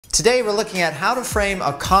Today we're looking at how to frame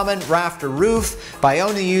a common rafter roof by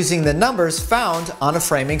only using the numbers found on a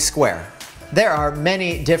framing square. There are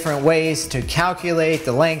many different ways to calculate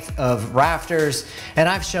the length of rafters, and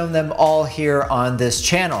I've shown them all here on this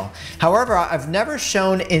channel. However, I've never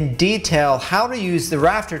shown in detail how to use the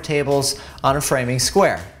rafter tables on a framing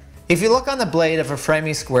square. If you look on the blade of a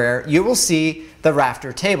framing square, you will see the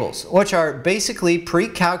rafter tables, which are basically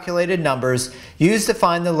pre-calculated numbers used to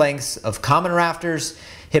find the lengths of common rafters,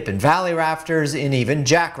 hip and valley rafters, and even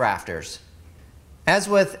jack rafters. As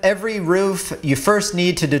with every roof, you first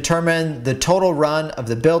need to determine the total run of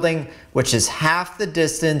the building, which is half the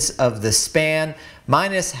distance of the span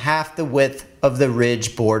minus half the width of the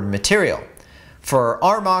ridge board material. For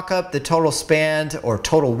our mock-up, the total span or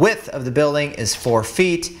total width of the building is 4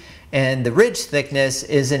 feet, and the ridge thickness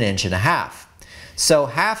is 1.5 inches. So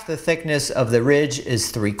half the thickness of the ridge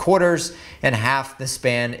is 3/4, and half the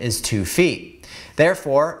span is 2 feet.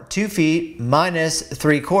 Therefore, 2 feet minus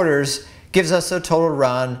 3/4 gives us a total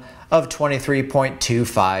run of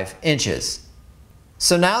 23.25 inches.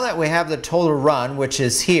 So now that we have the total run, which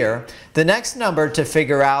is here, the next number to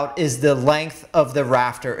figure out is the length of the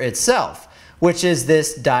rafter itself, which is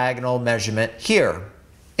this diagonal measurement here.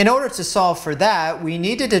 In order to solve for that, we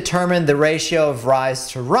need to determine the ratio of rise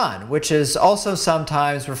to run, which is also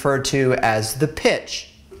sometimes referred to as the pitch.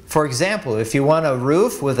 For example, if you want a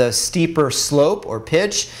roof with a steeper slope or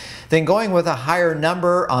pitch, then going with a higher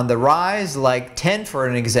number on the rise, like 10 for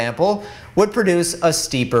an example, would produce a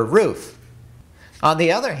steeper roof. On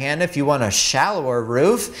the other hand, if you want a shallower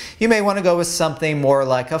roof, you may want to go with something more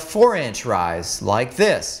like a 4-inch rise, like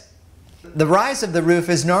this. The rise of the roof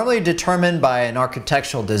is normally determined by an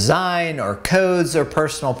architectural design or codes or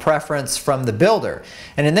personal preference from the builder.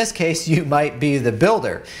 And in this case, you might be the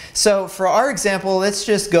builder. So for our example, let's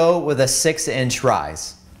just go with a 6-inch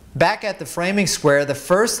rise. Back at the framing square, the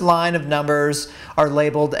first line of numbers are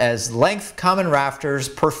labeled as length common rafters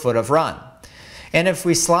per foot of run. And if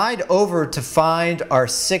we slide over to find our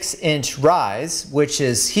 6-inch rise, which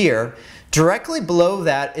is here, directly below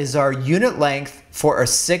that is our unit length for a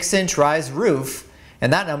 6-inch rise roof,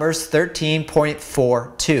 and that number is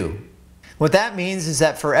 13.42. What that means is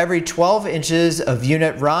that for every 12 inches of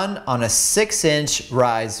unit run on a 6-inch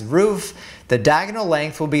rise roof, the diagonal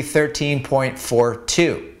length will be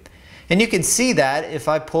 13.42. And you can see that if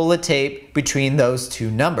I pull the tape between those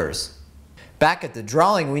two numbers. Back at the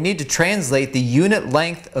drawing, we need to translate the unit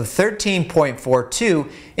length of 13.42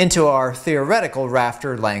 into our theoretical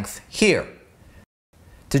rafter length here.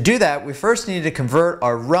 To do that, we first need to convert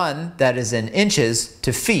our run, that is in inches,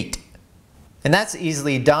 to feet. And that's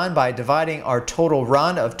easily done by dividing our total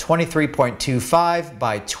run of 23.25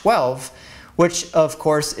 by 12, which of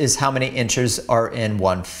course is how many inches are in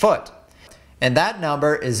 1 foot. And that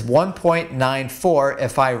number is 1.94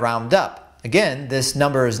 if I round up. Again, this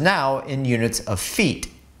number is now in units of feet.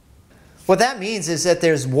 What that means is that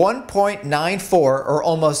there's 1.94 or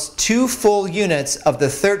almost 2 full units of the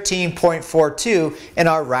 13.42 in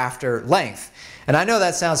our rafter length. And I know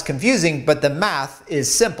that sounds confusing, but the math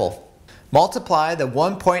is simple. Multiply the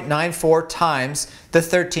 1.94 times the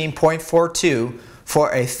 13.42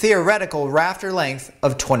 for a theoretical rafter length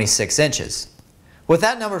of 26 inches. With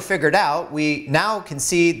that number figured out, we now can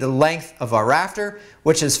see the length of our rafter,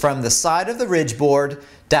 which is from the side of the ridge board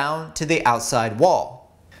down to the outside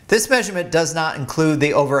wall. This measurement does not include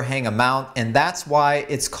the overhang amount, and that's why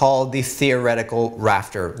it's called the theoretical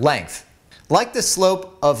rafter length. Like the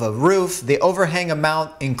slope of a roof, the overhang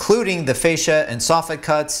amount, including the fascia and soffit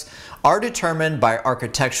cuts, are determined by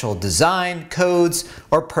architectural design, codes,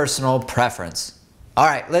 or personal preference.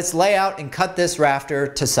 Alright, let's lay out and cut this rafter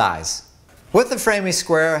to size. With the framing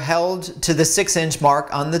square held to the 6-inch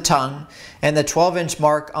mark on the tongue and the 12-inch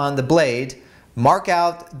mark on the blade, mark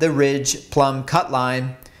out the ridge plumb cut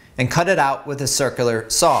line and cut it out with a circular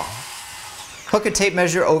saw. Hook a tape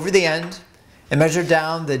measure over the end and measure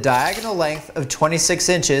down the diagonal length of 26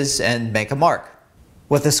 inches and make a mark.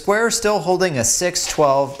 With the square still holding a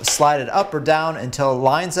 6/12, slide it up or down until it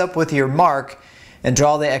lines up with your mark and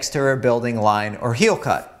draw the exterior building line or heel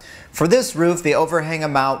cut. For this roof, the overhang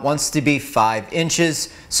amount wants to be 5 inches,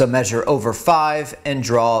 so measure over 5 and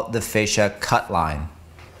draw the fascia cut line.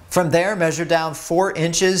 From there, measure down 4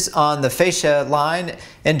 inches on the fascia line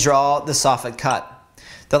and draw the soffit cut.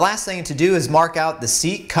 The last thing to do is mark out the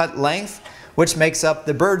seat cut length, which makes up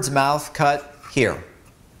the bird's mouth cut here.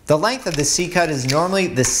 The length of the seat cut is normally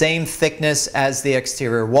the same thickness as the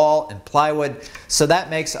exterior wall and plywood, so that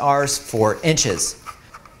makes ours 4 inches.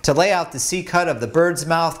 To lay out the seat cut of the bird's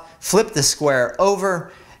mouth, flip the square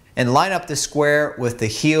over and line up the square with the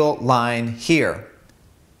heel line here.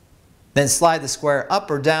 Then slide the square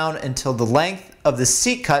up or down until the length of the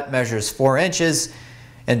seat cut measures 4 inches,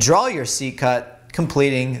 and draw your seat cut,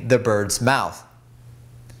 completing the bird's mouth.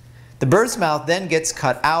 The bird's mouth then gets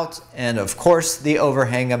cut out, and of course the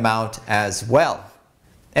overhang amount as well.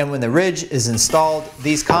 And when the ridge is installed,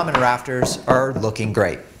 these common rafters are looking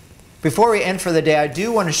great. Before we end for the day, I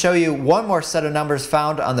do want to show you one more set of numbers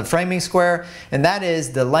found on the framing square, and that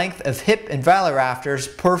is the length of hip and valley rafters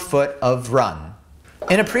per foot of run.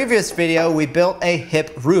 In a previous video, we built a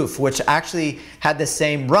hip roof, which actually had the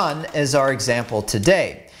same run as our example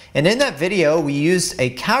today. And in that video, we used a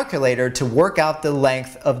calculator to work out the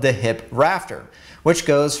length of the hip rafter, which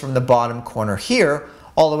goes from the bottom corner here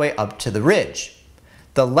all the way up to the ridge.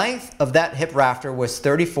 The length of that hip rafter was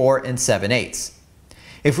 34 7/8.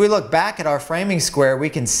 If we look back at our framing square, we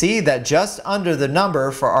can see that just under the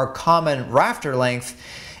number for our common rafter length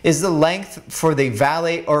is the length for the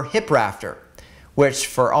valley or hip rafter, which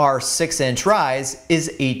for our 6-inch rise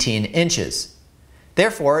is 18 inches.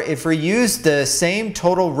 Therefore, if we use the same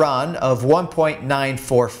total run of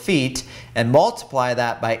 1.94 feet and multiply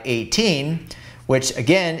that by 18, which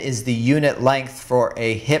again is the unit length for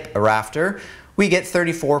a hip rafter, we get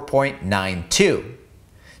 34.92.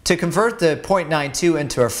 To convert the 0.92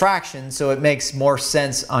 into a fraction so it makes more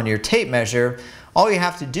sense on your tape measure, all you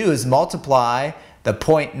have to do is multiply the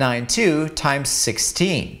 0.92 times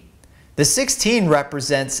 16. The 16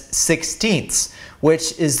 represents 16ths,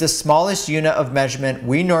 which is the smallest unit of measurement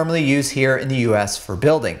we normally use here in the US for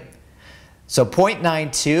building. So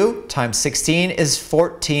 0.92 times 16 is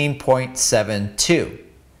 14.72.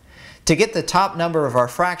 To get the top number of our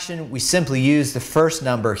fraction, we simply use the first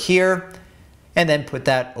number here and then put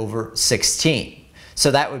that over 16. So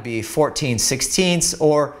that would be 14/16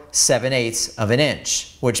 or 7/8 of an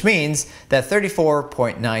inch, which means that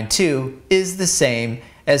 34.92 is the same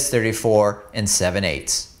as 34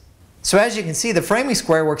 7/8. So as you can see, the framing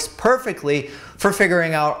square works perfectly for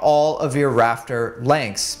figuring out all of your rafter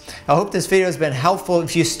lengths. I hope this video has been helpful.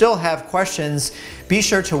 If you still have questions, be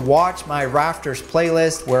sure to watch my rafters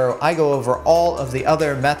playlist where I go over all of the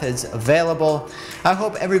other methods available. I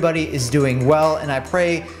hope everybody is doing well, and I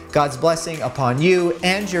pray God's blessing upon you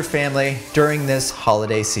and your family during this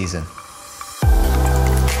holiday season.